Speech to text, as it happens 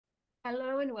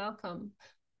Hello and welcome.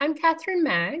 I'm Catherine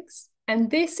Maggs, and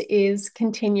this is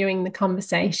Continuing the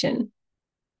Conversation,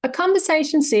 a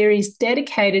conversation series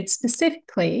dedicated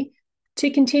specifically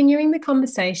to continuing the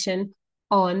conversation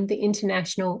on the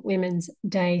International Women's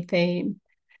Day theme.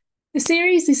 The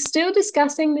series is still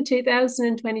discussing the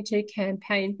 2022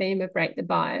 campaign theme of Break the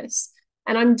Bias,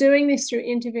 and I'm doing this through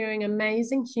interviewing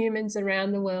amazing humans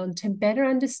around the world to better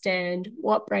understand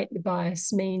what Break the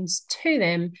Bias means to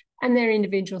them and their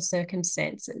individual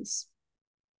circumstances.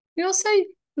 We also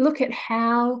look at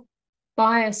how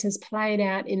bias has played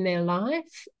out in their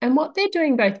life and what they're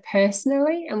doing both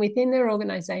personally and within their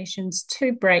organisations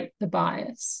to break the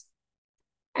bias.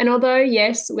 And although,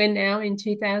 yes, we're now in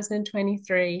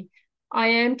 2023, I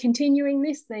am continuing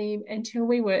this theme until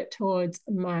we work towards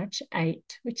March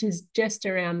 8, which is just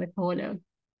around the corner.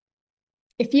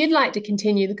 If you'd like to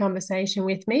continue the conversation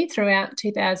with me throughout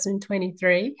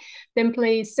 2023, then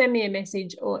please send me a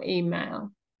message or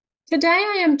email. Today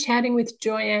I am chatting with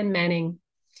Joyanne Manning.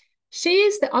 She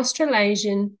is the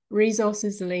Australasian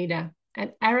Resources Leader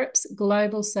at Arup's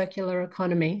Global Circular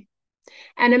Economy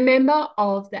and a member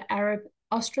of the Arup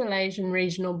Australasian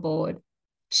Regional Board.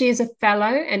 She is a fellow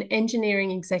and engineering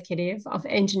executive of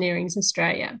Engineering's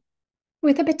Australia,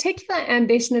 with a particular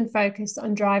ambition and focus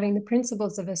on driving the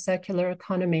principles of a circular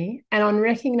economy and on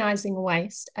recognising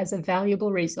waste as a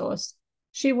valuable resource.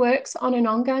 She works on an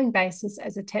ongoing basis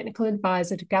as a technical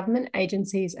advisor to government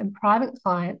agencies and private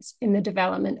clients in the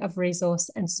development of resource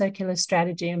and circular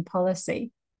strategy and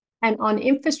policy, and on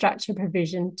infrastructure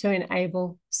provision to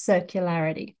enable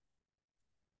circularity.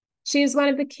 She is one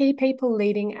of the key people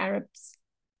leading Arup's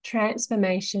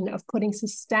transformation of putting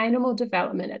sustainable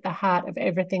development at the heart of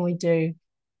everything we do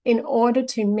in order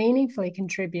to meaningfully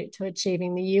contribute to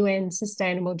achieving the UN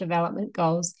Sustainable Development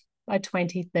Goals by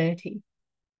 2030.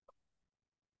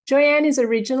 Joyanne is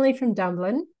originally from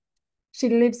Dublin. She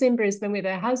lives in Brisbane with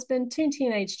her husband, 2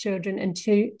 teenage children, and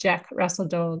 2 Jack Russell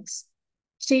dogs.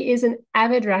 She is an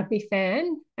avid rugby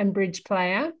fan and bridge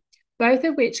player, both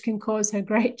of which can cause her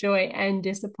great joy and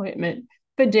disappointment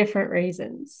for different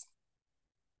reasons.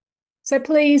 So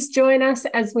please join us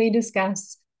as we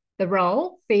discuss the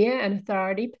role fear and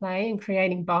authority play in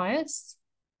creating bias,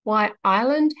 why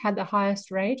Ireland had the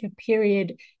highest rate of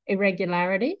period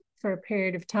irregularity for a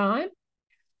period of time,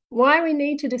 why we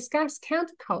need to discuss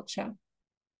counterculture,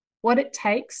 what it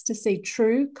takes to see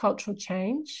true cultural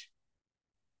change,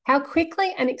 how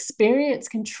quickly an experience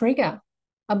can trigger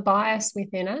a bias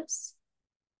within us,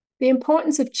 the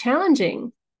importance of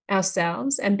challenging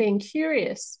ourselves and being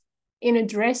curious in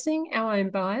addressing our own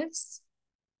bias,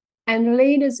 and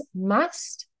leaders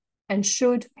must and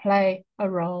should play a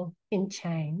role in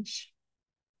change.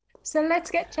 So let's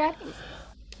get chatting.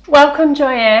 Welcome,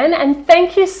 Joyanne, and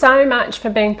thank you so much for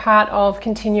being part of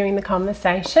Continuing the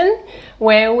Conversation,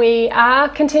 where we are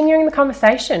continuing the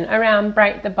conversation around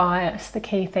Break the Bias, the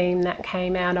key theme that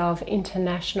came out of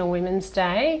International Women's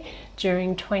Day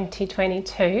during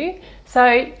 2022.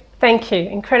 So thank you,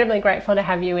 incredibly grateful to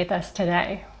have you with us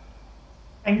today.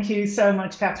 Thank you so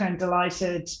much, Catherine.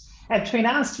 Delighted to be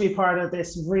asked to be part of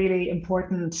this really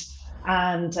important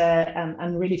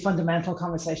and really fundamental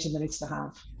conversation that needs to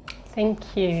have.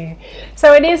 Thank you.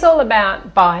 So it is all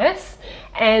about bias,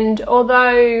 and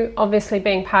although obviously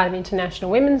being part of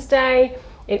International Women's Day,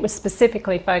 it was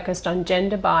specifically focused on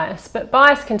gender bias, but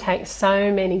bias can take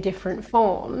so many different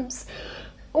forms.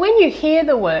 When you hear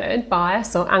the word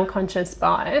bias or unconscious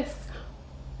bias,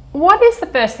 what is the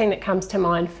first thing that comes to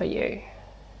mind for you?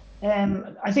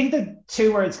 I think the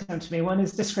 2 words come to me. One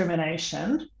is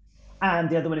discrimination and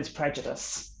the other one is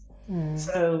prejudice.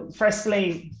 So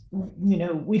firstly,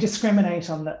 we discriminate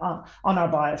on our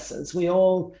biases. We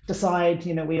all decide,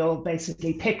 we all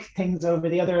basically pick things over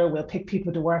the other. We'll pick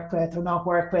people to work with or not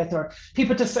work with, or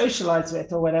people to socialize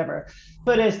with or whatever.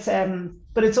 But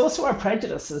it's also our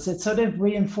prejudices. It sort of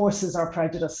reinforces our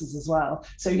prejudices as well.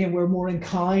 So we're more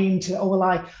inclined to,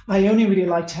 I only really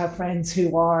like to have friends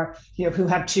who are, who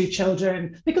have 2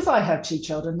 children because I have 2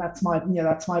 children. That's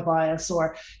my bias.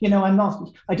 Or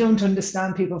I don't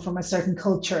understand people from a certain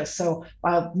culture, so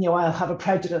I'll have a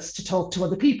prejudice to talk to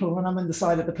other people when I'm on the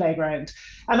side of the playground.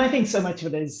 And I think so much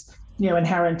of it is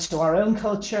inherent to our own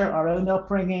culture, our own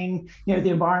upbringing, the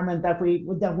environment that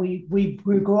we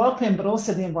grew up in, but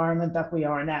also the environment that we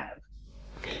are now.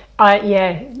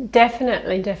 Yeah,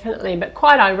 definitely. But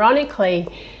quite ironically,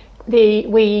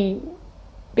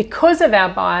 because of our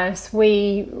bias,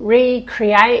 we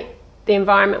recreate the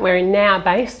environment we're in now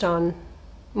based on,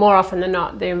 more often than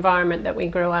not, the environment that we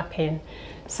grew up in.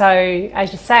 So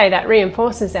as you say, that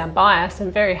reinforces our bias,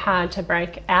 and very hard to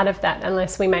break out of that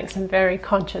unless we make some very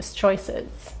conscious choices.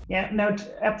 Yeah, no,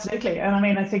 absolutely. And I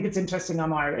mean, I think it's interesting.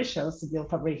 I'm Irish, so you'll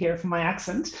probably hear from my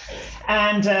accent.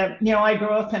 And, I grew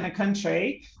up in a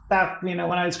country that, when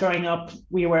I was growing up,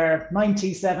 we were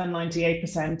 97,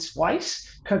 98% white,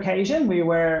 Caucasian. We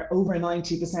were over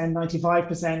 90%,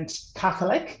 95%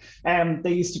 Catholic. There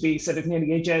used to be sort of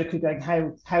nearly a joke like,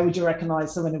 how would you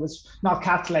recognize someone who was not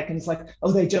Catholic? And it's like,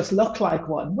 oh, they just look like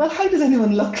one. Well, how does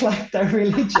anyone look like their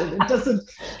religion? It doesn't,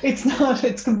 it's not,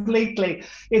 it's a completely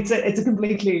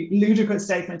ludicrous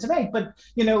statement to make. But,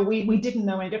 we didn't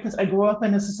know any difference. I grew up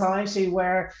in a society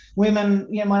where women,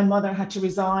 my mother had to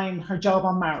resign her job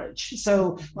on marriage.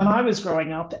 So when I was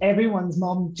growing up, everyone's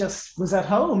mum just was at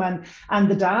home,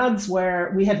 and the dads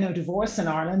we had no divorce in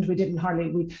Ireland. We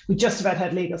just about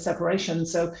had legal separation.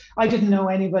 So I didn't know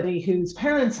anybody whose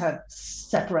parents had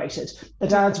separated. The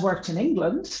dads worked in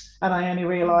England, and I only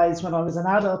realized when I was an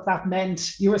adult that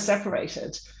meant you were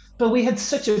separated. But we had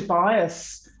such a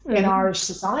bias in Irish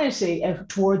society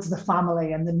towards the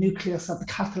family and the nucleus of the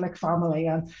Catholic family,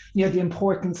 and the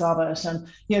importance of it. And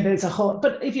there's a whole.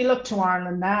 But if you look to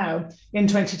Ireland now, in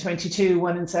 2022,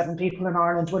 1 in 7 people in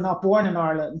Ireland were not born in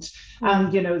Ireland,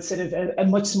 and sort of a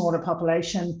much smaller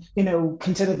population,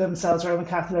 consider themselves Roman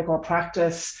Catholic or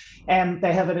practice.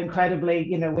 They have an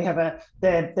incredibly, we have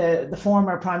the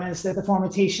former Prime Minister, the former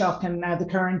Taoiseach, and now the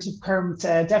current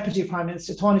Deputy Prime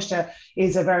Minister, Taoiseach,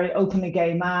 is a very openly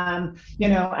gay man,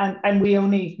 and we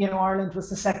only, Ireland was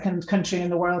the second country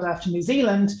in the world after New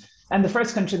Zealand, and the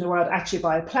first country in the world actually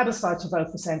by a plebiscite to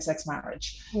vote for same-sex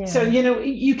marriage. Yeah. So,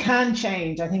 you can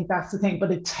change. I think that's the thing,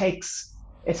 but it takes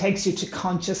you to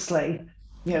consciously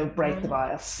break the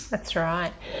bias. That's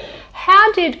right.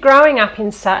 How did growing up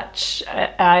in such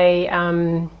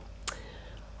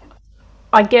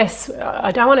I guess,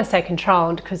 I don't want to say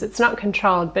controlled because it's not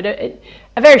controlled, but a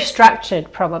very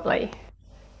structured probably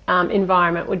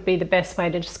environment would be the best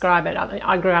way to describe it.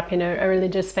 I grew up in a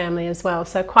religious family as well,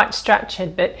 so quite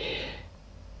structured, but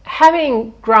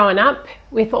having grown up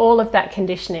with all of that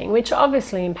conditioning, which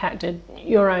obviously impacted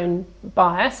your own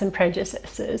bias and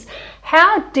prejudices,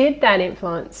 how did that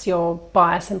influence your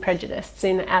bias and prejudice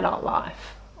in adult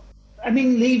life? I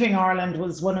mean, leaving Ireland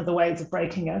was one of the ways of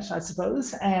breaking it, I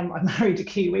suppose. I married a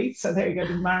Kiwi, so there you go,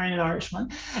 marrying an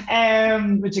Irishman,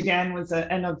 which again was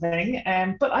another thing.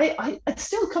 But it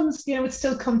still comes, it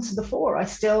still comes to the fore. I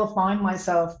still find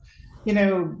myself,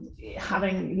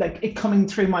 having like it coming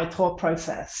through my thought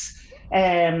process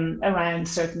around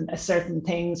certain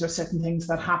things or certain things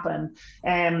that happen,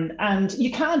 and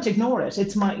you can't ignore it.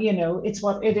 It's my, it's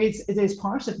what it is. It is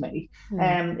part of me,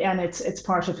 and it's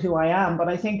part of who I am. But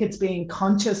I think it's being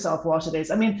conscious of what it is.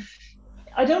 I mean,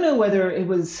 I don't know whether it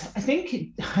was. I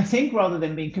think rather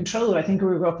than being controlled, I think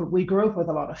we grew up with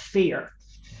a lot of fear,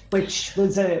 which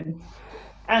was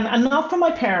and not from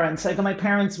my parents. Like my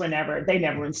parents they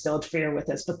never instilled fear with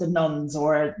us, but the nuns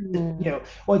or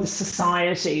or the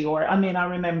society, or I mean, I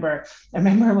remember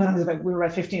when we were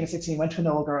at 15 or 16, went to an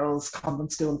all girls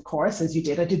convent school, of course, as you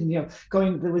did. I didn't,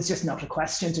 there was just not a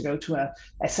question to go to a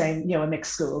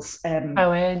mixed schools.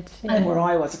 Co-ed, yeah. And where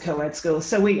I was a co-ed school.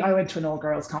 So I went to an all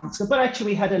girls convent school, but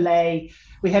actually we had a lay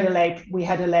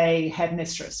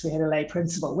headmistress, we had a lay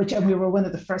principal, and we were one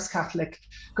of the first Catholic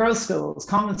girls' schools,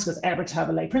 convent schools ever to have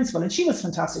a lay principal. And she was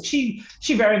fantastic. She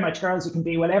very much, girls, you can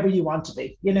be whatever you want to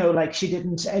be, like she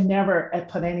didn't never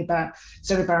put any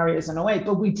sort of barriers in the way.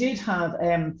 But we did have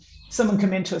someone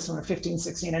come into us when we were 15,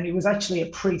 16, and he was actually a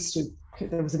priest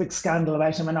there was a big scandal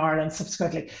about him in Ireland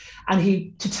subsequently.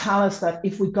 And to tell us that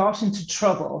if we got into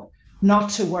trouble, not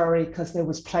to worry because there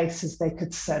was places they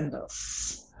could send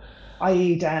us.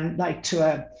 I.e., down like to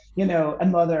a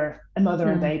mother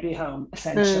and baby home,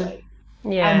 essentially.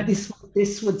 Yeah. And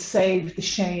this would save the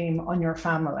shame on your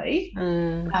family.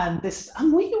 And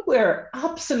we were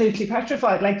absolutely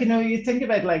petrified. Like, you think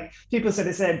about, like, people sort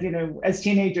of said, as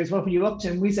teenagers, what were you up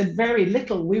to? And we said very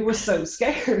little. We were so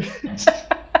scared.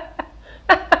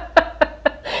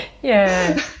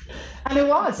 Yeah. And it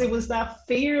was that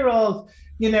fear of,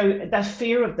 that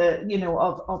fear of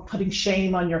of putting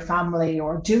shame on your family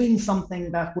or doing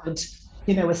something that would,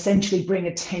 essentially bring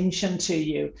attention to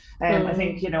you. I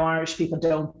think, Irish people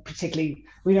don't particularly,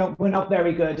 we're not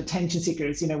very good attention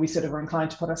seekers. We sort of are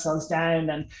inclined to put ourselves down,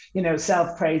 and,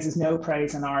 self-praise is no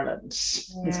praise in Ireland.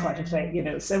 Yeah. It's quite a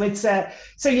thing, so it's,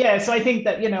 so I think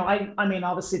that, I mean,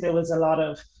 obviously there was a lot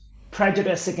of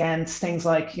prejudice against things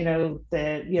like the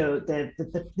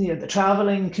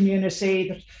traveling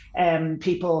community,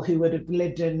 people who would have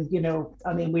lived in,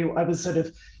 I was sort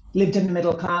of lived in a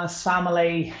middle class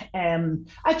family.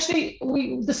 Actually,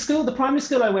 the primary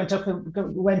school I went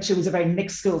to was a very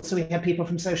mixed school. So we had people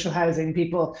from social housing,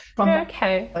 people from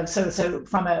Okay.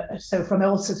 from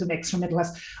all sorts of mix from middle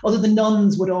class. Although the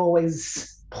nuns would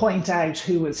always point out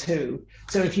who was who.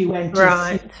 So if you went to see,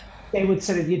 Right. they would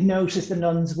sort of, you'd notice the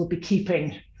nuns would be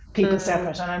keeping people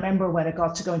separate. And I remember when it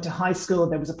got to going to high school,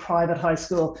 there was a private high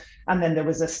school and then there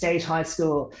was a state high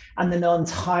school, and the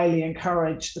nuns highly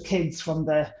encouraged the kids from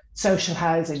the social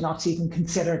housing not to even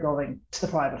consider going to the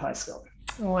private high school.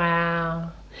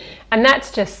 Wow. And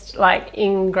that's just like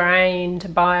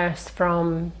ingrained bias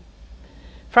from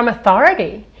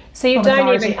authority. So you From don't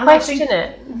authority. even And I question think,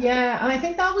 it. yeah, and I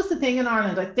think that was the thing in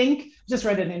Ireland. I think I just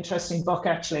read an interesting book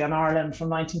actually on Ireland from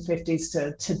 1950s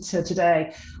to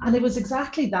today. And it was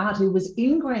exactly that. It was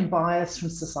ingrained bias from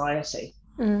society.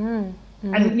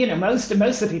 Mm-hmm. And most of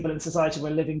the people in society were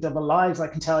living double lives, I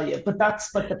can tell you. But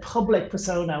the public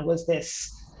persona was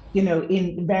this,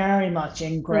 in very much Mm.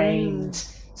 ingrained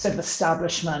sort of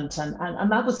establishment,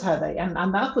 and that was how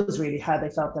and that was really how they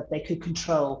felt that they could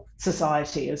control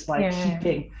society, is by Yeah.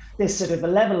 keeping this sort of a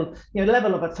level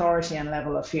of authority and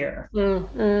level of fear.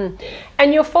 Mm-mm.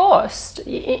 And you're forced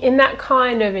in that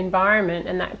kind of environment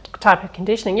and that type of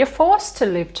conditioning, you're forced to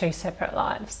live two separate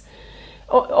lives.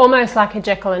 Almost like a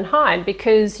Jekyll and Hyde,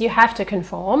 because you have to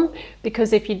conform,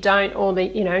 because if you don't, all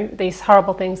these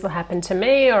horrible things will happen to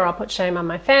me, or I'll put shame on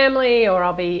my family, or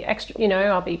I'll be extra,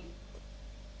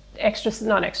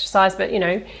 not exercise, but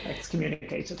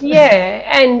Excommunicated. yeah.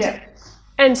 and Yeah.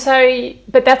 and so,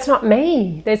 but that's not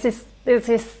me. There's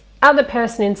this other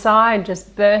person inside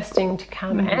just bursting to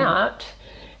come out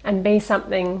and be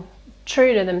something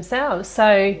true to themselves.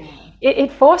 So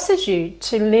it forces you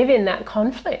to live in that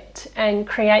conflict and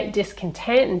create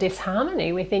discontent and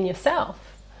disharmony within yourself.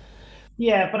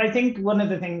 Yeah, but I think one of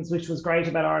the things which was great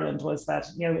about Ireland was that,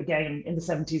 again, in the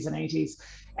 70s and 80s,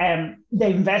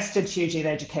 they invested hugely in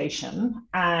education.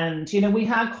 And, we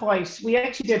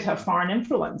actually did have foreign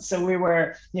influence. So we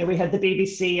had the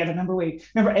BBC, and I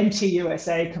remember MT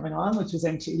USA coming on, which was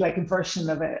MT, like a version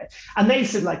of it. And they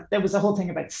said, like, there was a whole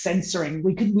thing about censoring.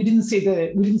 We didn't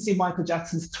see Michael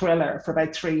Jackson's Thriller for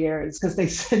about 3 years because they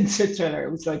censored Thriller.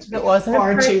 It was going to be It wasn't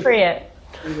far too, appropriate.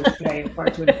 it was far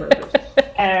too inappropriate.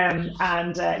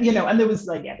 And there was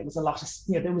there was a lot of,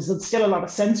 there was still a lot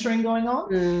of censoring going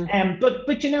on. But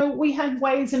we had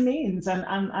ways and means, and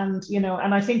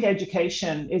I think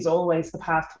education is always the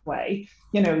pathway,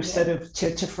 sort of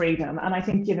to freedom. And I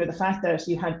think, the fact that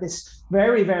you had this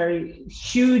very, very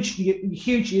huge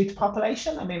youth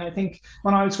population. I mean, I think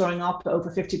when I was growing up, over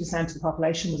 50% of the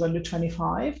population was under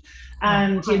 25.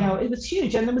 And, it was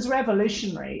huge, and it was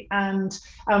revolutionary. And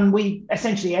we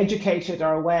essentially educated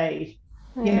our way,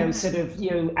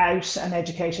 out, and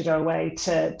educated our way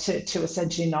to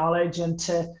essentially knowledge, and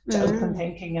to open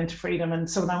thinking and to freedom. And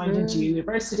so when I went into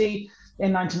university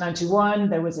in 1991,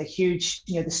 there was a huge,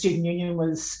 the student union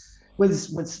was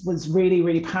really,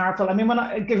 really powerful. I mean, when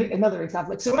I give another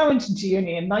example, so when I went into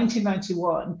uni in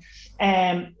 1991,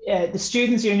 the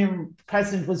students' union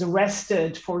president was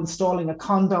arrested for installing a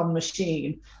condom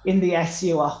machine in the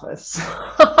SU office.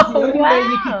 Oh,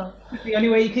 wow. The only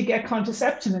way you could get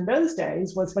contraception in those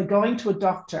days was by going to a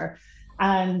doctor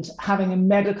and having a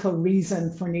medical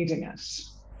reason for needing it.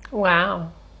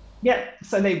 Wow. Yeah.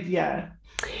 So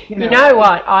You know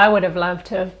what? I would have loved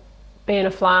to have been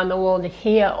a fly on the wall to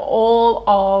hear all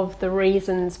of the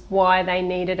reasons why they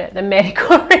needed it, the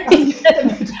medical reasons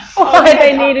why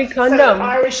they needed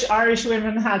condoms. So Irish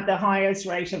women had the highest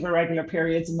rate of irregular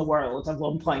periods in the world at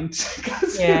one point,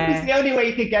 because it was the only way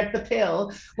you could get the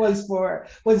pill was for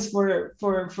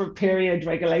period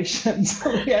regulation.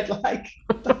 So we had I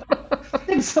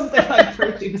think something like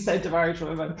 30% of Irish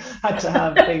women had to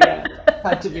have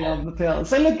had to be on the pill.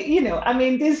 So look, I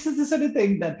mean, this is the sort of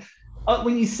thing that,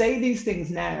 when you say these things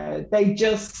now, they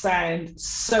just sound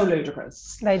so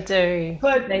ludicrous. They do.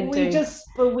 But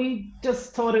we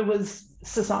just thought it was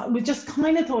society. We just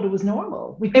kind of thought it was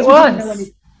normal. It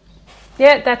was.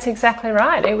 Yeah, that's exactly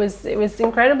right. It was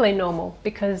incredibly normal,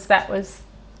 because that was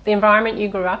the environment you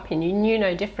grew up in. You knew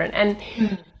no different. And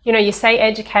you say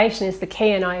education is the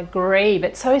key, and I agree,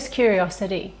 but so is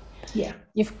curiosity. Yeah.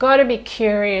 You've got to be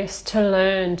curious to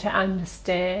learn, to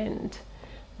understand.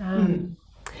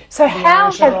 So the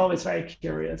Irish are always very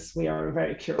curious. We are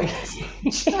very curious.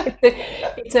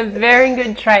 It's a very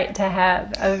good trait to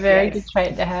have. A very good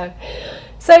trait to have.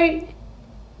 So,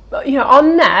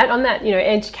 on that,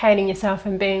 educating yourself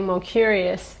and being more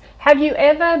curious, have you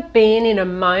ever been in a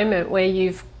moment where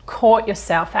you've caught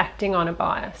yourself acting on a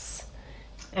bias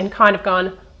and kind of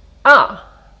gone,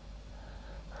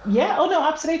 Yeah, oh no,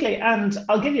 absolutely. And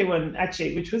I'll give you one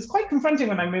actually, which was quite confronting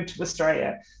when I moved to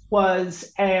Australia,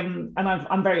 was and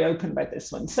I'm very open about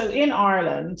this one. So in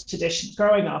Ireland, tradition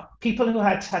growing up, people who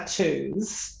had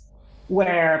tattoos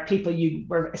were people you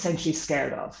were essentially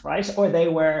scared of, right? Or they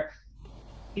were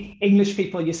English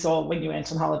people you saw when you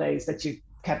went on holidays that you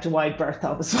kept a wide berth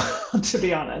of as well, to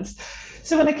be honest.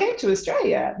 So when I came to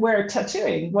Australia, where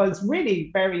tattooing was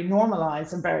really very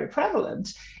normalized and very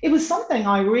prevalent, it was something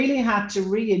I really had to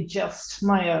readjust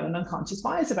my own unconscious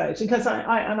bias about. Because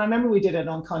I remember we did an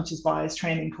unconscious bias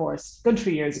training course a good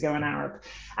 3 years ago in Arup.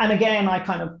 And again, I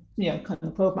kind of, kind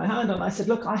of put my hand on. I said,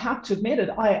 look, I have to admit it.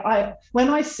 When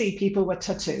I see people with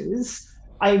tattoos,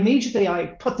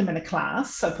 I put them in a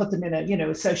class. I put them in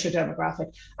a socio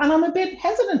demographic, and I'm a bit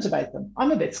hesitant about them.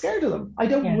 I'm a bit scared of them. I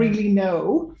don't Yeah. really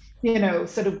know,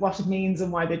 sort of what it means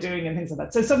and why they're doing and things like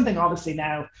that. So something obviously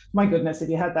now, my goodness, if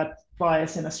you had that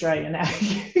bias in Australia now,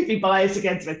 you'd be biased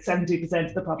against about 70%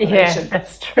 of the Yeah, population.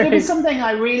 that's But it true. was something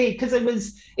I really, because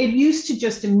it used to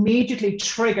just immediately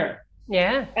trigger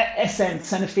Yeah. a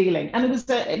sense and a feeling, and it was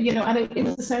it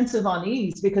was a sense of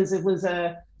unease because it was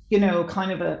a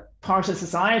kind of a part of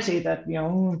society that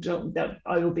that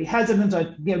I would be hesitant.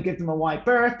 I'd give them a wide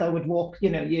berth. I would walk.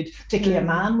 You'd particularly a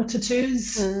Mm. man with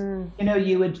tattoos. Mm.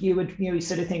 You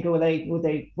sort of think, oh,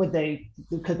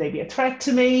 could they be a threat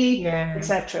to me, Yeah.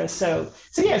 etc. So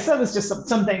yes, that was just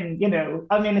something.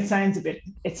 I mean, it sounds a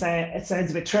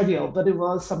bit trivial, but it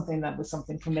was something that was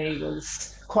something for me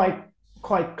was quite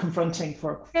confronting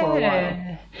for a while.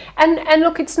 Yeah. And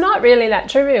look, it's not really that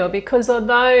trivial because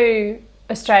although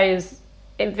Australia's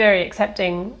very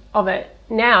accepting of it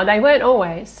now, they weren't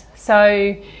always.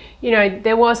 So,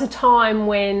 there was a time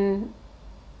when,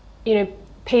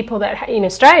 people that in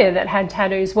Australia that had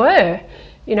tattoos were,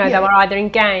 they Yeah, were either in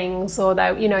gangs or they,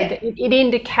 yeah, it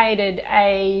indicated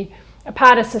a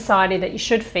part of society that you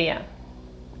should fear.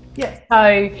 yeah.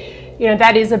 So,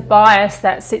 that is a bias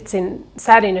that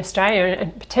sat in Australia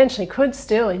and potentially could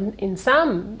still in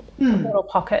some little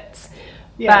pockets.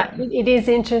 But Yeah. it is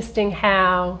interesting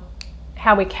how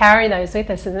we carry those with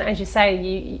us. And as you say,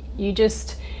 you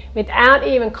just, without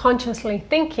even consciously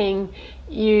thinking,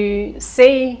 you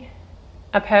see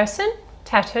a person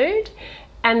tattooed,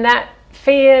 and that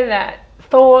fear, that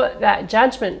thought, that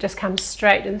judgment just comes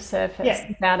straight to the surface Yeah,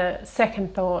 without a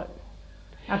second thought.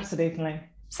 absolutely.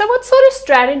 So what sort of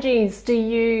strategies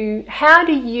how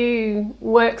do you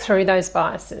work through those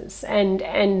biases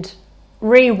and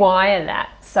rewire that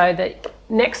so that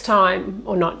next time,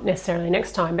 or not necessarily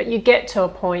next time, but you get to a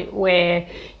point where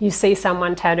you see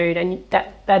someone tattooed and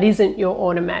that isn't your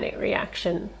automatic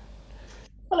reaction?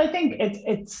 Well, I think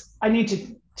I need to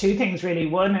two things really.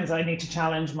 One is I need to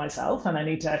challenge myself and I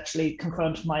need to actually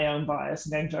confront my own bias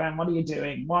and go, Joyanne, what are you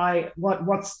doing?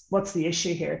 What's the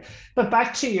issue here? But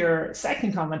back to your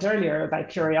second comment earlier about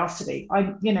curiosity,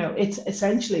 it's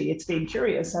essentially it's being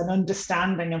curious and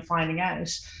understanding and finding out.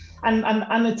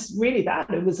 And it's really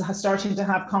that it was starting to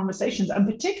have conversations, and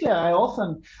particularly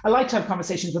I like to have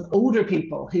conversations with older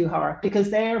people who are,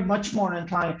 because they're much more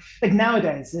inclined. Like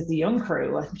nowadays with the young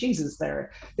crew, like Jesus,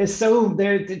 they're I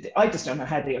just don't know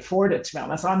how they afford it, to be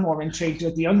honest. I'm more intrigued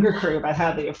with the younger crew about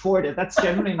how they afford it. That's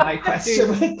generally my question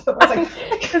with them. I was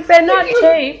Because they're not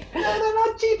cheap. no, they're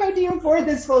not cheap. How do you afford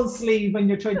this full sleeve when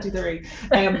you're 23?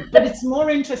 But it's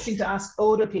more interesting to ask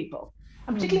older people,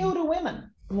 and particularly older women,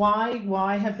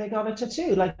 why have they got a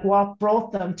tattoo? Like what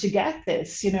brought them to get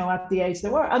this, at the age they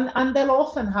were? And they'll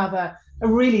often have a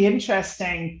really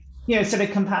interesting, sort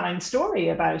of compelling story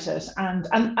about it. And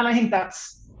I think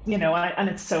that's, and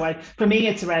it's so for me,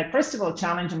 it's about, first of all,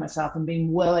 challenging myself and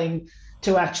being willing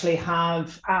to actually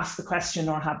ask the question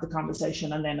or have the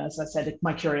conversation. And then, as I said,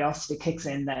 my curiosity kicks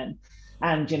in then.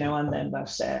 And then and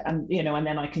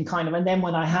then I can and then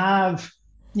when I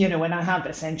have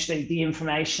essentially the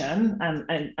information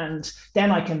and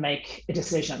then I can make a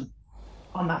decision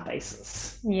on that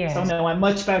basis. So Yeah. no, I'm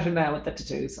much better now at the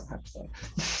tattoos, I have to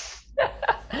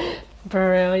say.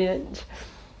 Brilliant.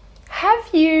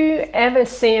 Have you ever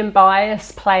seen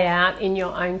bias play out in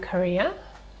your own career?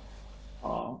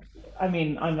 Oh, I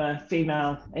mean, I'm a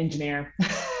female engineer.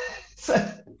 So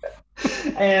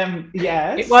It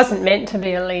yes. wasn't meant to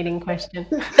be a leading question.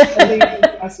 A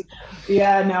leading question.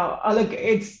 Yeah, no. Look,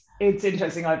 it's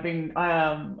interesting. I've been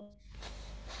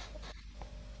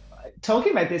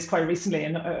talking about this quite recently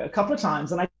and a couple of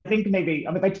times, and I I think maybe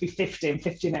I'm about to be 50. I'm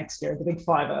 50 next year, the big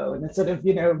 50, and it sort of,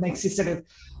 makes you sort of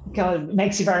kind of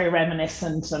makes you very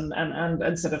reminiscent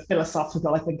and sort of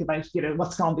philosophical, I think, about,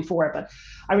 what's gone before. But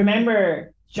I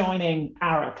remember joining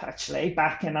Arup actually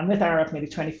I'm with Arup maybe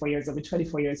 24 years. I'll be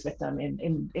 24 years with them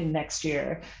in next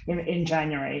year in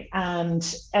January. And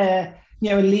a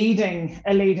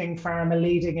leading firm, a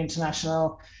leading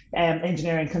international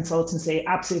engineering consultancy,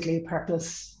 absolutely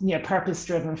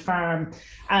purpose-driven firm.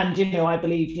 And I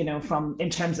believe from in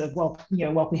terms of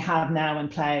what we have now in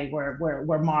play,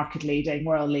 we're market leading,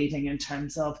 world leading in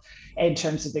terms of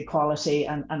equality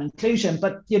and inclusion.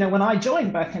 But when I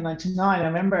joined back in '99, I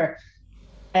remember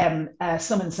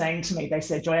someone saying to me, they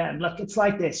said, "Joyanne, look, it's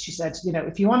like this." She said,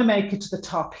 if you want to make it to the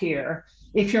top here,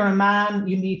 if you're a man,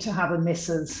 you need to have a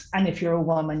missus, and if you're a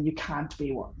woman, you can't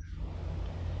be one.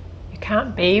 You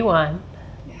can't be one.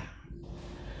 Yeah.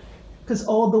 Because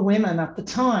all the women at the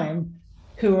time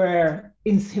who had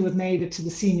made it to the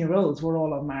senior roles were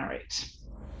all unmarried.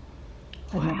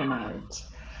 I'd never married.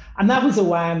 And that was a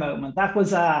wow moment. That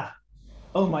was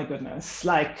oh my goodness,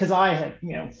 because I had,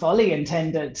 fully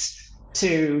intended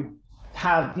to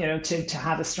have, to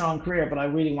have a strong career, but I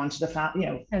really wanted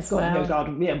to, as well.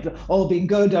 God, all being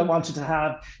good, I wanted to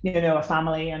have, a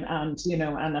family and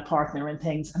a partner and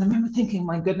things. And I remember thinking,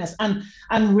 my goodness, and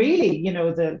really,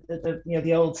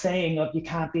 the old saying of you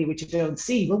can't be what you don't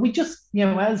see. But we just,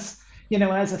 as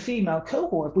a female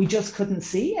cohort, we just couldn't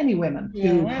see any women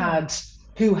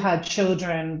who had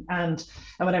children and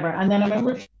whatever. And then I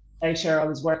remember later I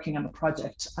was working on a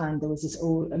project, and there was this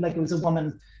it was a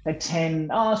woman like she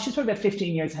was probably about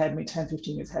 15 years ahead of me, 10,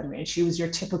 15 years ahead of me. And she was your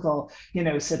typical,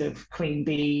 sort of queen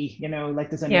bee,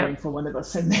 like there's only room for one of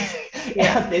us in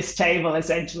at this table,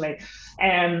 essentially.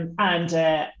 And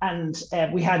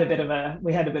we had a bit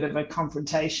of a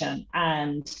confrontation,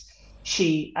 and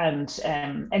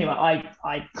anyway,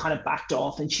 I kind of backed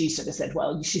off, and she sort of said,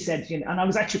 well, she said, and I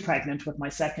was actually pregnant with my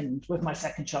second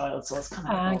child, so I was kind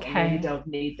of I really don't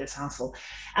need this hassle.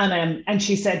 And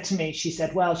she said to me,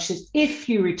 well, if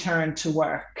you return to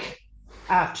work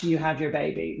after you have your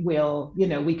baby,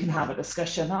 we can have a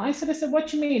discussion. And I said, what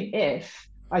do you mean if?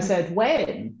 I said,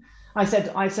 when? I said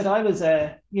I was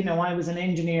an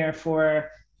engineer for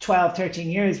 12,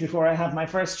 13 years before I had my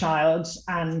first child,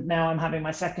 and now I'm having my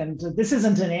second. This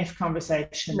isn't an if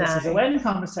conversation, this is a when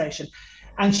conversation.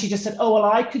 And she just said, oh, well,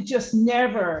 I could just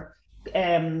never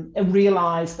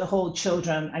realize the whole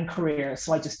children and career,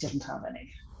 so I just didn't have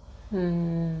any.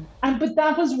 But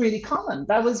that was really common.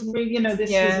 That was really,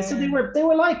 so they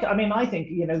were like, I think,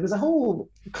 there was a whole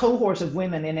cohort of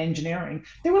women in engineering.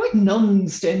 They were like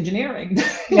nuns to engineering.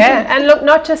 And look,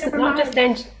 not just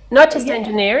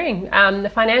engineering,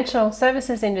 the financial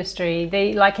services industry,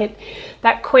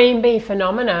 that queen bee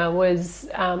phenomena was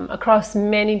across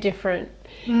many different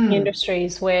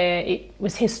industries where it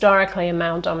was historically a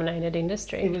male-dominated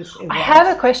industry. It was. I have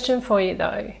a question for you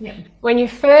though. Yeah. When you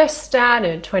first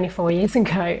started 24 years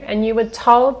ago and you were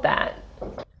told that,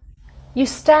 you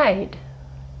stayed.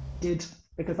 Did,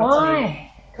 because that's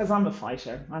why? Because I'm a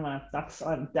fighter.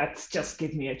 That's just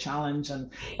give me a challenge, and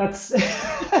that's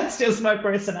that's just my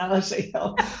personality.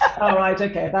 All right,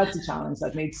 okay, that's a challenge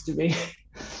that needs to be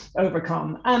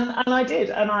overcome, and I did,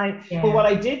 but what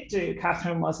I did do,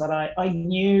 Catherine, was that I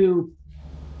knew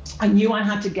I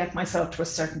had to get myself to a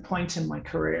certain point in my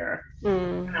career,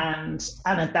 and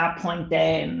at that point,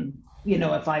 then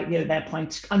that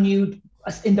point, I knew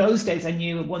in those days, I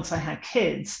knew once I had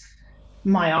kids,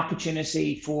 my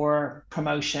opportunity for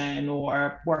promotion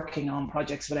or working on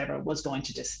projects, whatever, was going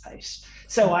to dissipate.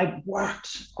 So I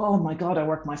worked, oh my God, I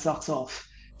worked my socks off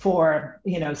for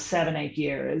 7-8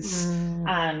 years,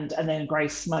 and then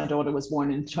Grace, my daughter, was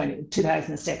born in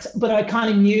 2006. But I kind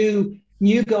of knew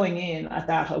going in at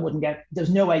that I wouldn't get. There's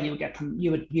no way you'd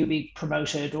be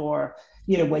promoted, or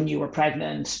when you were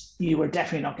pregnant, you were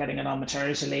definitely not getting it on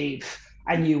maternity leave,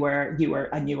 and you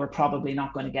were probably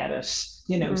not going to get it.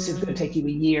 So it's going to take you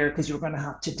a year, because you were going to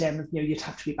have to you'd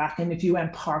have to be back. And if you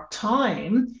went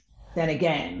part-time, then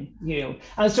again,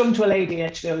 I was talking to a lady,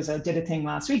 actually, I did a thing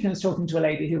last week, and I was talking to a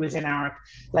lady who was in Arup,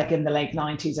 like in the late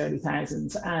 90s, early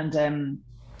thousands. And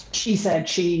she said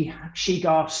she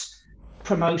got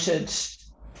promoted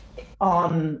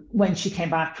when she came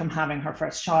back from having her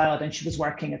first child, and she was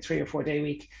working a 3 or 4 day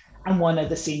week. And one of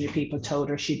the senior people told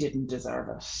her she didn't deserve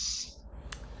it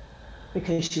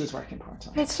because she was working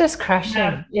part-time. It's just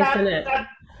crushing, isn't it?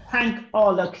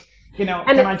 Look,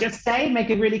 can I just say, make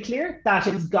it really clear, that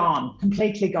is gone,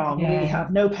 completely gone. Yeah. We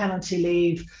have no penalty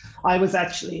leave. I was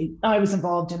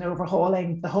involved in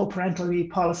overhauling the whole parental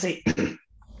leave policy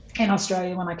in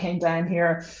Australia when I came down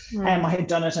here. I had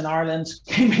done it in Ireland,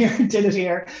 came here and did it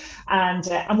here. And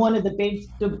one of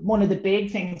the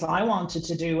big things I wanted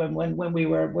to do, and when we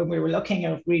were looking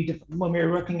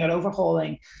at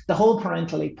overhauling the whole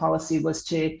parental leave policy, was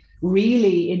to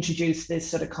really introduce this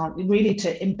sort of really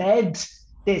to embed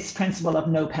this principle of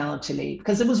no penalty leave.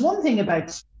 Because there was one thing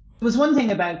about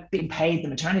being paid the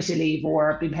maternity leave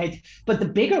or being paid, but the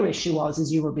bigger issue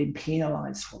is you were being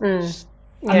penalised for it.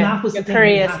 And that was the thing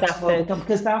we had to overcome,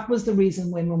 because that was the reason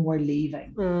women were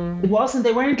leaving.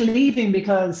 They weren't leaving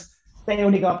because they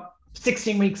only got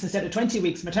 16 weeks instead of 20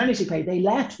 weeks maternity pay. They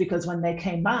left because when they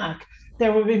came back, they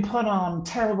were being put on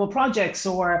terrible projects,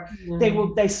 or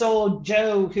they saw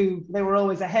Joe, who they were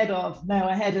always ahead of, now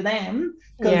ahead of them,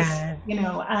 because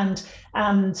and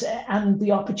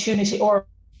the opportunity, or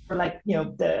like,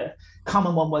 the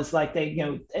common one was like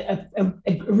a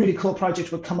really cool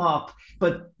project would come up,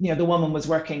 but the woman was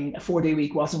working a 4-day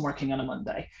week, wasn't working on a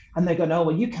Monday, and they go, no,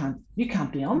 well, you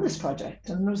can't be on this project.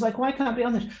 And I was like, why can't I be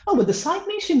on this? Oh, well, the site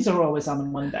meetings are always on a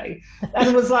Monday. And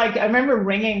it was like, I remember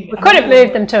ringing. We could have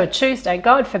moved them to a Tuesday,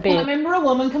 God forbid. I remember a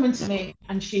woman coming to me,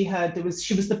 and she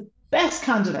was the best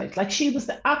candidate. Like, she was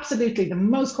absolutely the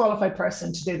most qualified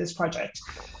person to do this project.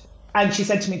 And she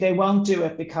said to me, they won't do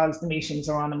it because the meetings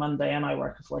are on a Monday and I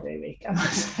work a 4-day week. And I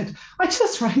said, I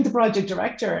just rang the project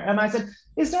director and I said,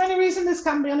 is there any reason this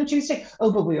can't be on a Tuesday?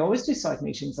 Oh, but we always do site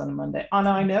meetings on a Monday. And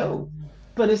I know,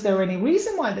 but is there any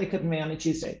reason why they couldn't be on a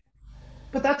Tuesday?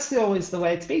 But that's always the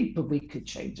way it's been, but we could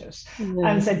change it. And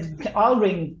I said, I'll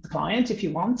ring the client if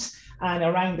you want. And I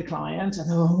rang the client, and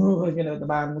the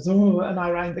man was, and I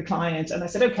rang the client and I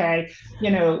said, okay,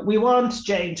 we want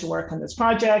Jane to work on this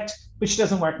project, which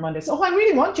doesn't work Mondays. Oh, I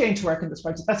really want Jane to work on this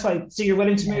project. That's why. So you're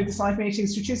willing to move the site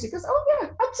meetings to Tuesday? Because, oh yeah,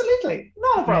 absolutely,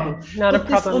 not a problem. Not a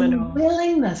problem at all.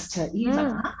 Willingness to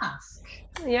even ask.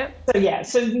 Yeah. So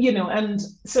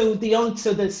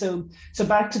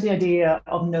back to the idea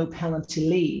of no penalty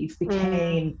leave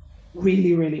became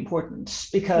really, really important,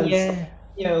 because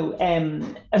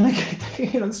and like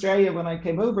in Australia, when I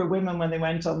came over, women, when they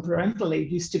went on parental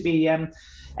leave, used to be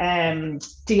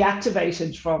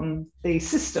deactivated from the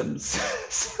systems.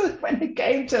 So when it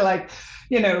came to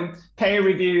pay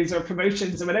reviews or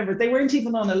promotions or whatever, they weren't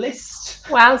even on a list.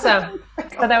 Wowza.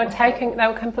 So they were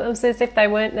completely, it was as if they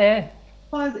weren't there.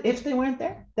 Well, if they weren't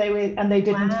there, they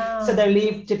didn't. Wow. So their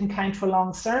leave didn't count for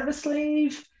long service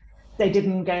leave. They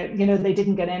didn't get,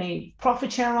 any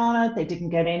profit share on it. They didn't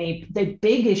get any. The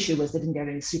big issue was they didn't get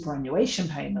any superannuation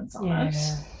payments on it.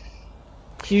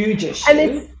 Huge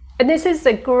issue. And this is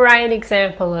a great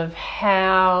example of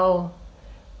how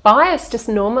bias just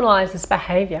normalizes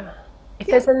behavior. If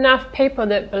there's enough people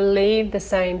that believe the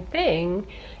same thing,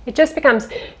 it just becomes,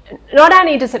 not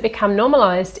only does it become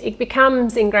normalized, it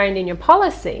becomes ingrained in your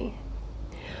policy.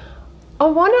 I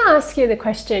want to ask you the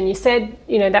question. You said,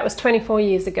 that was 24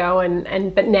 years ago,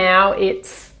 but now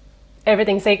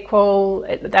everything's equal,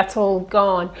 that's all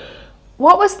gone.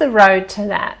 What was the road to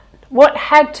that? What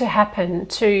had to happen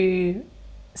to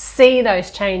see those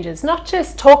changes? Not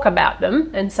just talk about them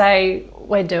and say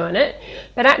we're doing it,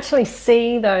 but actually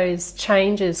see those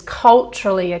changes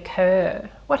culturally occur.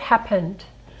 What happened?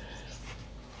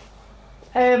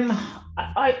 So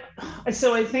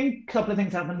I think a couple of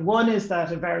things happened. One is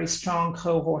that a very strong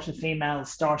cohort of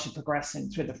females started progressing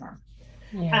through the firm.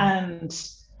 And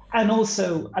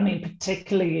also,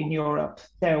 particularly in Europe,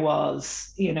 there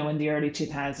was, in the early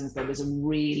 2000s, there was a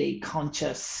really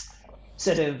conscious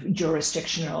sort of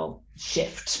jurisdictional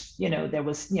shift. There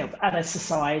was, at a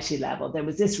society level, there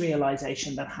was this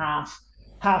realization that half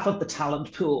of the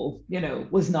talent pool,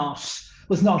 was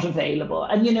not available.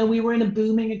 And, we were in a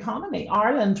booming economy.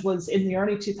 Ireland was, in the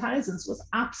early 2000s, was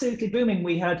absolutely booming.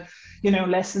 We had,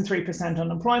 less than 3%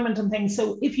 unemployment and things.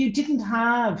 So if you didn't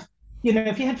have,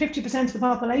 if you had 50% of the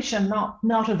population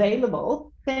not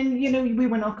available, then, we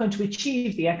were not going to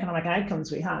achieve the economic outcomes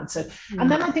we had. So,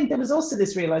 and then I think there was also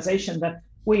this realization that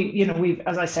we've,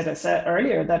 as I said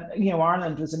earlier, that,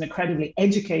 Ireland was an incredibly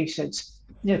educated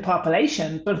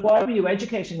population, but why were you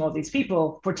educating all these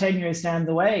people for 10 years down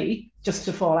the way just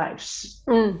to fall out?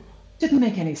 Didn't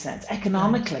make any sense.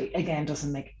 Economically, again,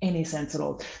 doesn't make any sense at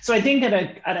all. So I think at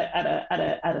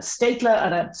a state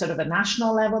level, at a sort of a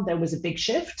national level, there was a big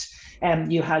shift.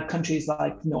 You had countries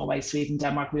like Norway, Sweden,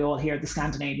 Denmark. We all hear the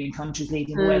Scandinavian countries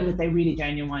leading the way, but they really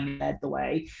genuinely led the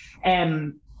way.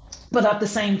 but at the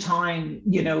same time,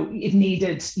 people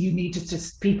needed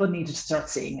to start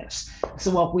seeing it.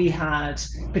 So what we had,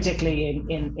 particularly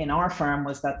in our firm,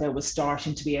 was that there was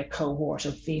starting to be a cohort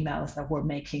of females that were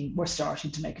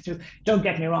starting to make it through. Don't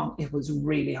get me wrong, it was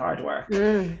really hard work.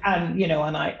 And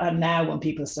now when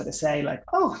people sort of say like,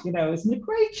 oh, isn't it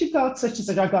great you got such and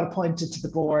such, I got appointed to the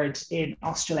board in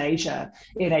Australasia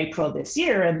in April this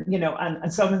year,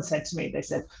 and someone said to me, they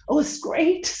said, oh, it's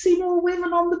great to see more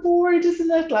women on the board, isn't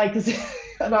it? Like,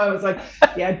 and I was like,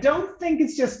 yeah, I don't think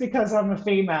it's just because I'm a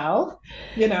female,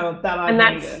 that I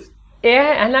made it.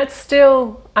 Yeah, and that's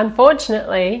still,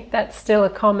 unfortunately, that's still a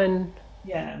common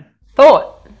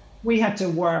thought. We had to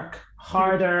work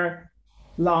harder,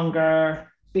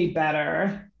 longer, be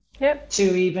better. Yep. To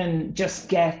even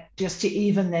to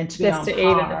even then to be just on to par.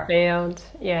 even the field.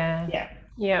 Yeah. Yeah.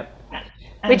 Yep.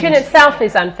 And which in itself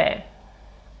is unfair.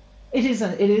 It is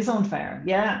unfair.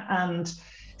 Yeah. And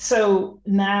so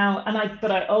now,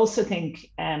 but I also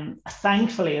think,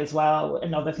 thankfully as well,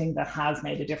 another thing that has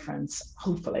made a difference,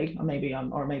 hopefully, or maybe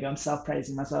I'm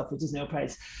self-praising myself, which is no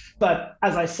praise. But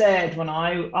as I said, when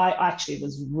I actually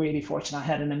was really fortunate, I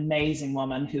had an amazing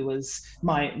woman who was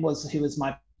my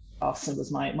boss and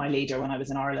was my leader when I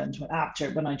was in Ireland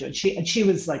when I joined. She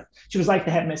was like the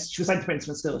headmistress, she was like the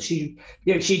principal of school. She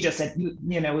just said,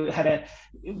 had a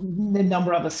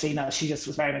number of us females, she just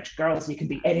was very much, girls, you can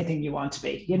be anything you want to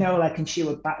be, and she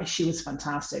was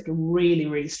fantastic, a really,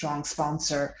 really strong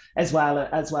sponsor as well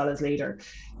as leader.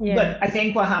 Yeah. But I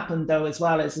think what happened though as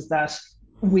well is that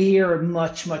we're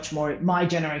much, much more, my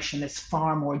generation is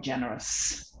far more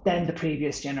generous than the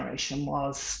previous generation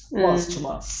was to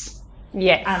us.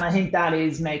 Yes. And I think that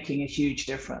is making a huge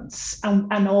difference.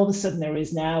 And all of a sudden there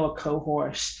is now a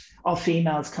cohort of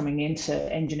females coming into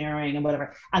engineering and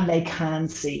whatever, and they can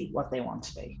see what they want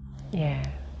to be. Yeah.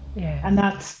 Yeah. And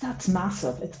that's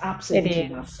massive. It's absolutely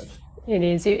massive. It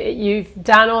is. You've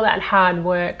done all that hard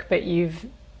work, but you've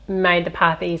made the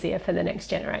path easier for the next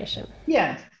generation.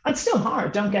 Yeah. It's still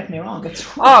hard, don't get me wrong.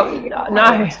 It's really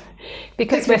no.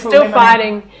 Because we're still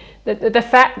fighting the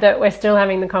fact that we're still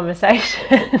having the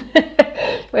conversation.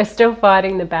 We're still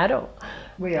fighting the battle.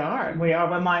 We are.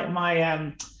 Well,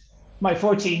 my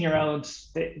 14-year-old,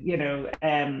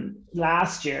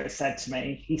 last year said to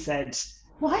me, he said,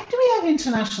 why do we have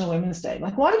International Women's Day?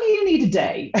 Like, why do you need a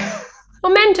day?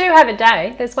 Well, men do have a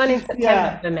day. There's one in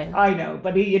September for men. I know,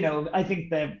 but I think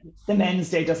the Men's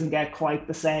Day doesn't get quite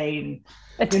the same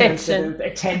attention,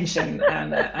 attention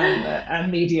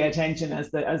and media attention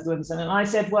as the women's. And I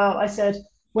said,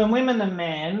 when women and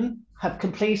men have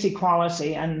complete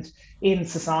equality and in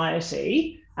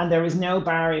society, and there is no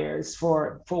barriers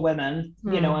for women,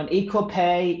 and equal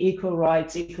pay, equal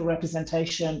rights, equal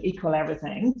representation, equal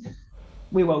everything,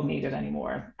 we won't need it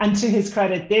anymore. And to his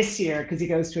credit, this year, because he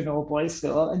goes to an all-boys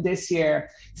school, and this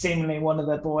year, seemingly one of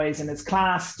the boys in his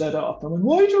class stood up and went,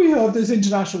 why do we have this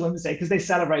International Women's Day? Because they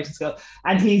celebrate in school.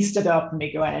 And he stood up and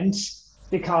he went,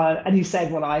 and he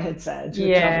said what I had said,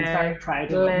 which I was very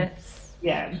proud of him.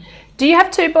 Yeah. Do you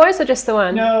have two boys or just the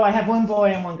one? No, I have one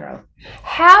boy and one girl.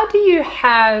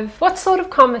 What sort of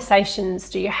conversations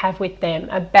do you have with them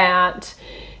about,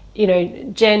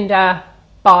 gender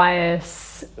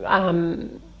bias,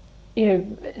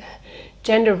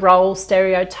 gender role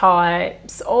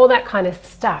stereotypes, all that kind of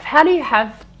stuff?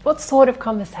 What sort of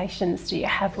conversations do you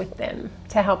have with them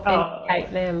to help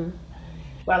educate them?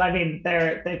 Well, I mean,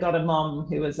 they've got a mum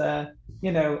who was a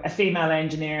female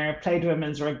engineer, played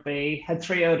women's rugby, had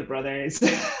 3 older brothers.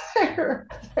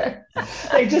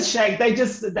 I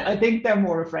think they're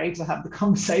more afraid to have the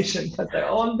conversation because they're,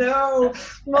 oh no,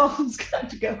 Mom's got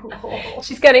to go.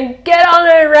 She's going to get on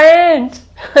a rant.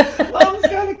 Mom's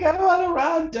going to go on a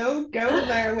rant. Don't go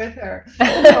there with her.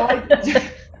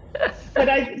 But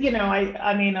I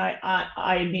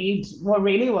need,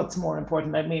 what's more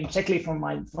important, particularly from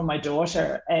my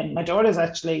daughter, and my daughter's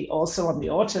actually also on the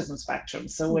autism spectrum.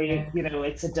 So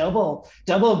it's a double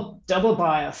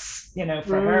bias,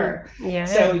 for her. Yeah.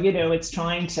 So, it's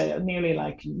trying to nearly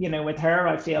with her,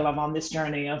 I feel I'm on this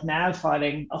journey of now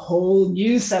fighting a whole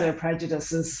new set of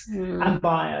prejudices and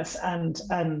bias and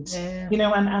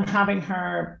having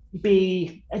her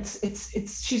be,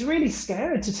 she's really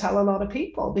scared to tell a lot of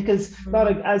people because a lot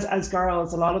of, as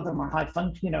girls, a lot of them are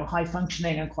high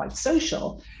functioning and quite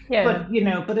social. Yeah. But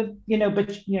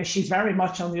she's very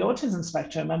much on the autism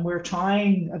spectrum, and we're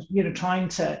trying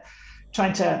to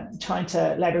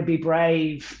let her be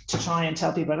brave to try and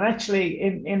tell people. And actually,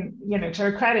 to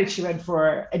her credit, she went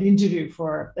for an interview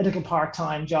for a little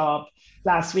part-time job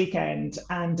last weekend,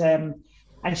 and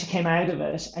she came out of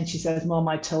it and she says, Mom,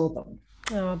 I told them.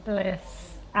 Oh,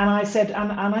 bless. And I said,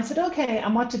 okay.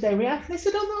 And what did they react? And they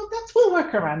said, oh no, we'll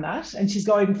work around that. And she's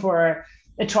going for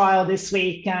a trial this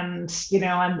week, and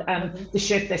and the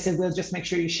shift. They said, we'll just make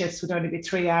sure your shifts would only be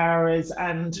 3 hours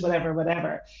and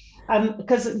whatever.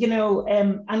 Because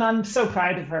and I'm so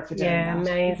proud of her for doing that.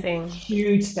 Amazing.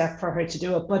 Huge step for her to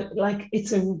do it, but like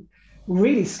it's a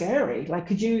really scary. Like,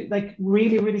 could you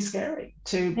really, really scary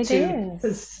to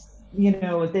because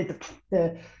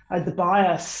the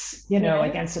bias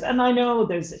against it. And I know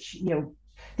there's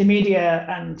the media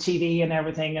and TV and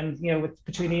everything, and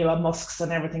between Elon Musk's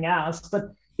and everything else, but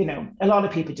a lot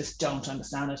of people just don't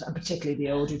understand it, and particularly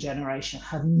the older generation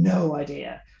have no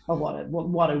idea of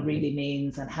what it really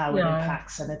means and how it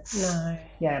impacts. And it's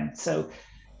so.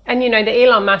 And the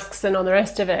Elon Musks and all the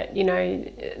rest of it,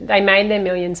 they made their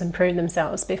millions and proved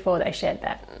themselves before they shared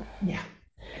that. Yeah,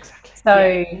 exactly.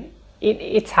 So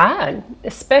it's hard,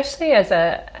 especially as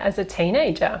a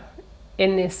teenager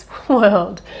in this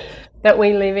world that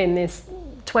we live in, this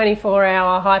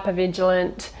 24-hour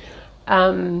hyper-vigilant.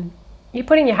 You're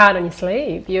putting your heart on your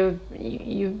sleeve. You're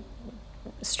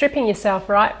stripping yourself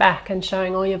right back and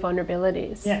showing all your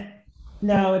vulnerabilities. Yeah,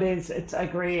 no, it is. I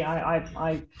agree.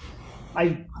 I'm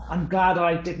glad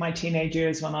I did my teenage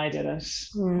years when I did it.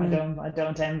 I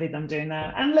don't envy them doing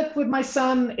that. And look, with my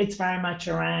son, it's very much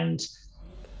around,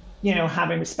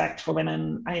 having respect for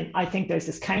women. I think there's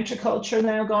this counterculture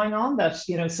now going on that,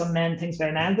 some men think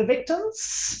they're now the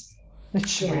victims,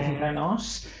 which really they're not.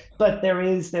 But there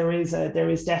is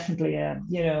definitely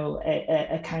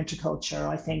a counterculture,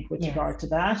 I think, with regard to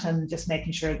that, and just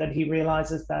making sure that he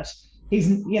realizes that he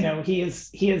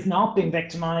is not being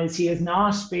victimized. He is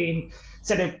not being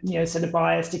sort of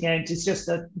biased against. It's just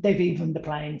that they've evened the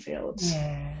playing field.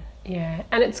 Yeah,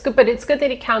 and it's good, but it's good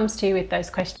that he comes to you with those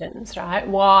questions, right?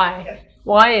 Why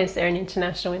is there an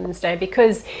International Women's Day?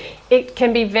 Because it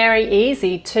can be very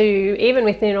easy to, even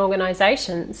within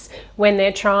organisations, when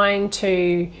they're trying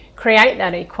to create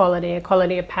that equality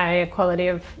of pay, equality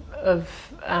of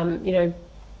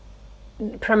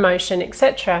promotion,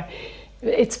 etc.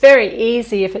 It's very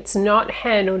easy, if it's not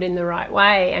handled in the right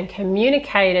way and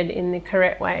communicated in the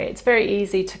correct way, it's very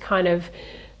easy to kind of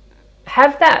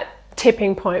have that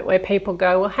tipping point where people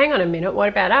go, well, hang on a minute, what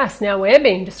about us? Now we're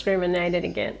being discriminated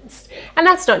against. And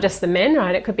that's not just the men,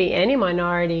 right? It could be any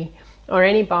minority or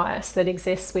any bias that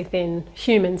exists within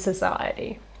human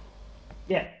society.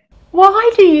 Yeah.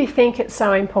 Why do you think it's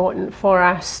so important for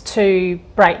us to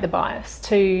break the bias,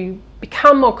 to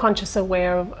become more consciously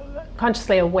aware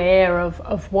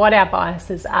of what our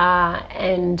biases are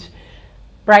and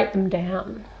break them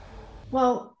down?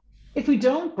 Well, if we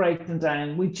don't break them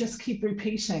down, we just keep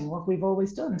repeating what we've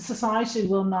always done. Society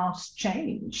will not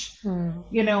change, and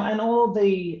all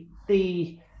the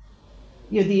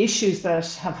issues that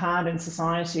have had in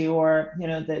society, or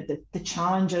the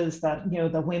challenges that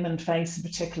the women face in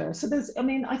particular. So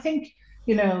I think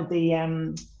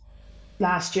the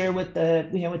last year with the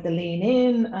lean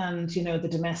in, and the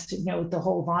domestic, the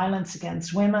whole violence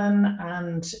against women,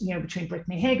 and between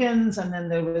Brittany Higgins, and then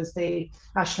there was the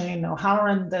Ashleen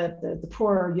O'Halloran, the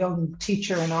poor young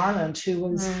teacher in Ireland who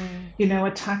was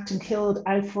attacked and killed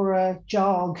out for a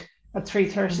jog at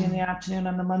 3:30 in the afternoon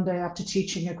on a Monday after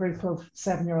teaching a group of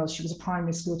 7-year-olds. She was a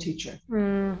primary school teacher,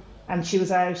 and she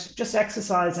was out just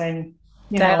exercising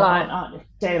daylight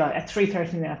at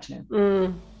 3:30 in the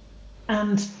afternoon.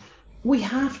 And we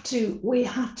have to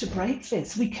break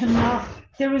this. We cannot.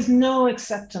 There is no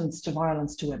acceptance to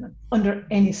violence to women under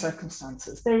any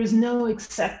circumstances. There is no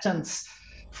acceptance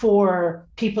for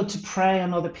people to prey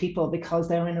on other people because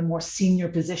they're in a more senior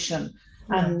position,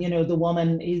 and the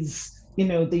woman is,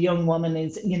 the young woman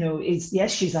is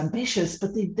yes, she's ambitious,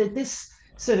 but this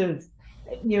sort of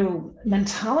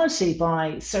mentality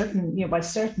by certain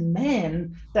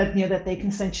men that they can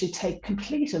essentially take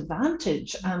complete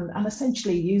advantage and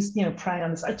essentially use prey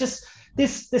on this.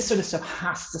 This sort of stuff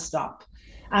has to stop,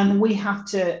 and we have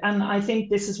to. And I think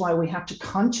this is why we have to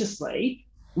consciously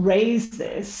raise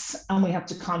this, and we have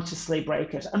to consciously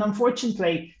break it. And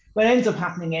unfortunately, what ends up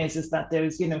happening is that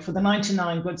there's for the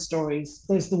 99 good stories,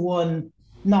 there's the one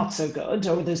not so good,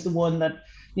 or there's the one that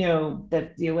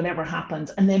whatever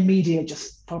happens, and then media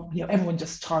just everyone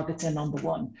just targets in on the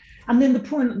one, and then the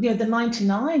point the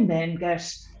 99 then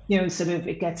get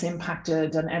it gets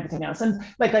impacted and everything else. And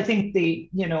I think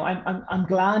I'm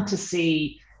glad to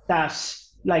see that,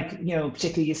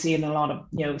 particularly you see in a lot of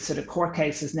sort of court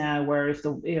cases now, where if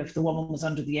the woman was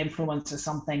under the influence or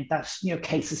something, that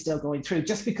case is still going through.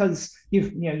 Just because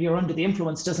you're under the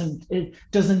influence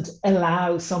doesn't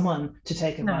allow someone to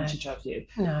take advantage of you.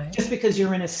 No. Just because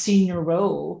you're in a senior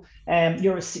role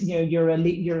you're a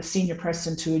senior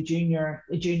person to a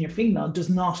junior female does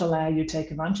not allow you to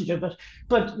take advantage of it.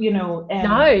 But no,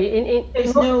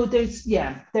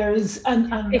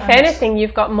 if anything,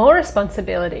 you've got more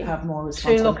responsibility. Have more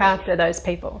responsibility to look after those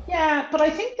people. Yeah, but I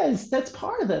think that's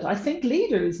part of it. I think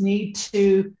leaders need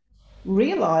to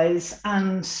realize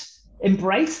and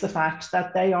embrace the fact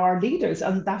that they are leaders,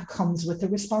 and that comes with the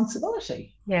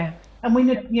responsibility. Yeah. And we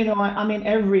need, I mean,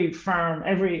 every firm,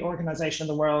 every organization in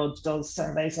the world does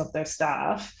surveys of their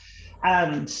staff.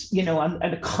 And,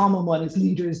 and a common one is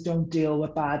leaders don't deal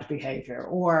with bad behavior,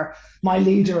 or my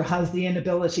leader has the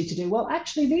inability to do. Well,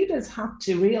 actually, leaders have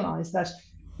to realize that,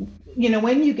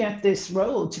 when you get this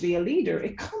role to be a leader,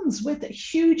 it comes with a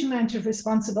huge amount of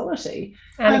responsibility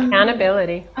and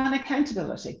accountability.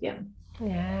 Yeah.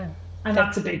 Yeah. And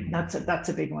that's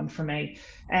a big one for me.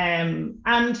 And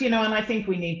I think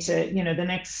we need to, the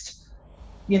next,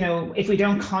 if we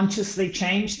don't consciously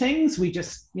change things, we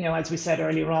just, as we said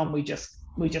earlier on, we just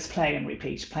play and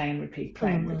repeat.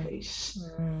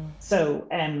 So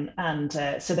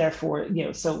so therefore,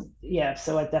 so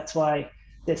that's why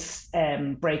this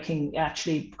breaking,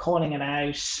 actually calling it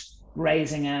out,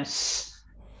 raising it,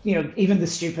 even the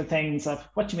stupid things of,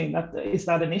 what do you mean, is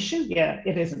that an issue? Yeah,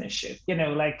 it is an issue.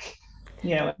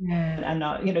 And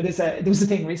not, there was a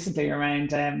thing recently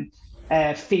around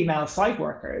female site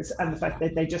workers, and the fact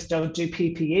that they just don't do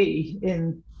PPE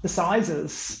in the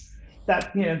sizes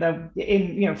that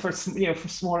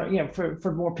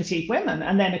for more petite women.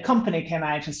 And then a company came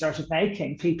out and started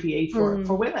making PPE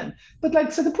for women,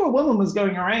 but so the poor woman was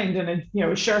going around in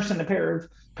a shirt and a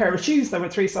pair of shoes that were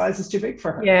 3 sizes too big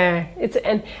for her. Yeah,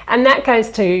 and that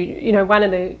goes to one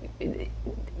of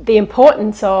the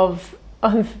importance of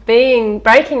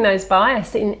breaking those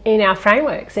bias in our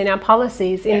frameworks, in our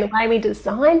policies, in the way we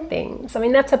design things. I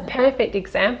mean, that's a perfect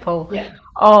example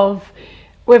of,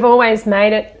 we've always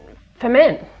made it for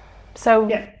men. So,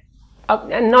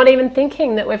 and not even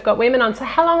thinking that we've got women on. So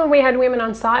how long have we had women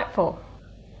on site for?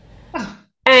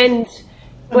 And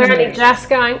we're only just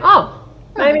going,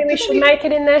 maybe we should make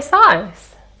it in their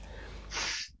size.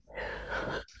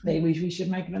 Maybe we should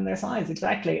make it in their size,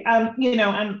 exactly.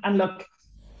 And look,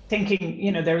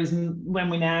 thinking, there is, when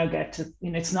we now get to,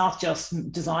 it's not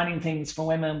just designing things for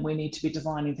women, we need to be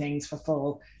designing things for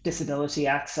full disability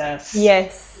access.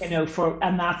 Yes. And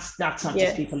that's not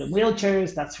just people in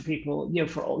wheelchairs, that's for people,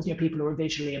 for all, people who are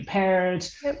visually impaired,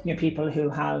 people who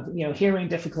have, hearing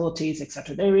difficulties,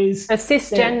 etc. There is a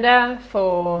cisgender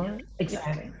for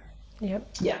exactly.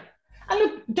 Yep. Yeah. And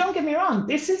look, don't get me wrong,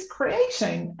 this is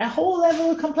creating a whole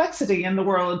level of complexity in the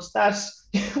world that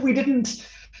we didn't,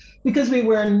 because we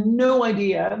were no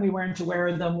idea, we weren't aware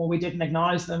of them, or we didn't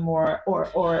acknowledge them, or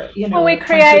well, we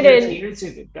created 20 years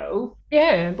ago.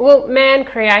 Yeah, well, man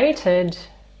created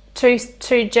two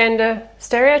gender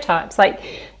stereotypes. Like,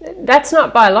 that's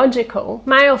not biological.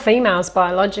 Male, female's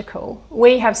biological.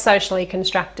 We have socially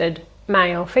constructed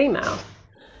male, female.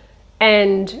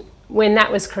 And when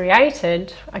that was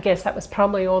created, I guess that was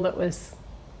probably all that was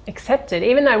accepted,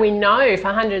 even though we know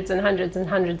for hundreds and hundreds and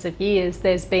hundreds of years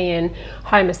there's been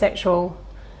homosexual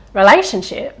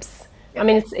relationships. I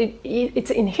mean,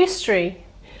 it's in history,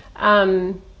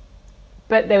 but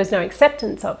there was no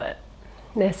acceptance of it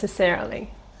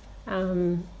necessarily.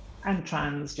 And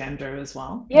transgender as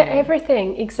well. Yeah,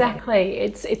 everything, exactly.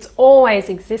 It's always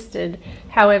existed.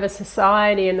 However,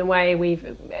 society and the way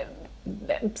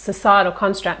societal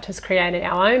construct has created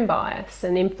our own bias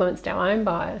and influenced our own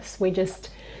bias. We just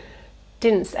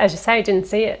didn't, as you say, didn't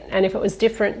see it. And if it was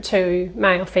different to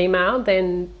male, female,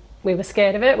 then we were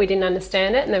scared of it, we didn't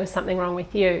understand it, and there was something wrong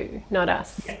with you, not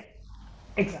us. Yeah,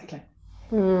 exactly.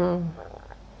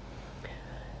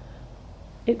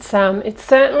 It's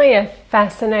certainly a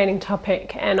fascinating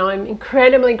topic, and I'm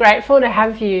incredibly grateful to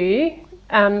have you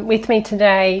with me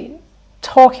today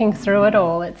talking through it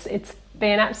all. It's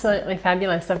been absolutely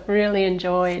fabulous. I've really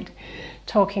enjoyed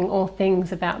talking all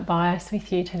things about bias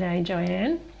with you today,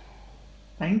 Joyanne.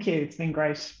 Thank you. It's been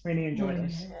great. Really enjoyed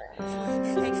it.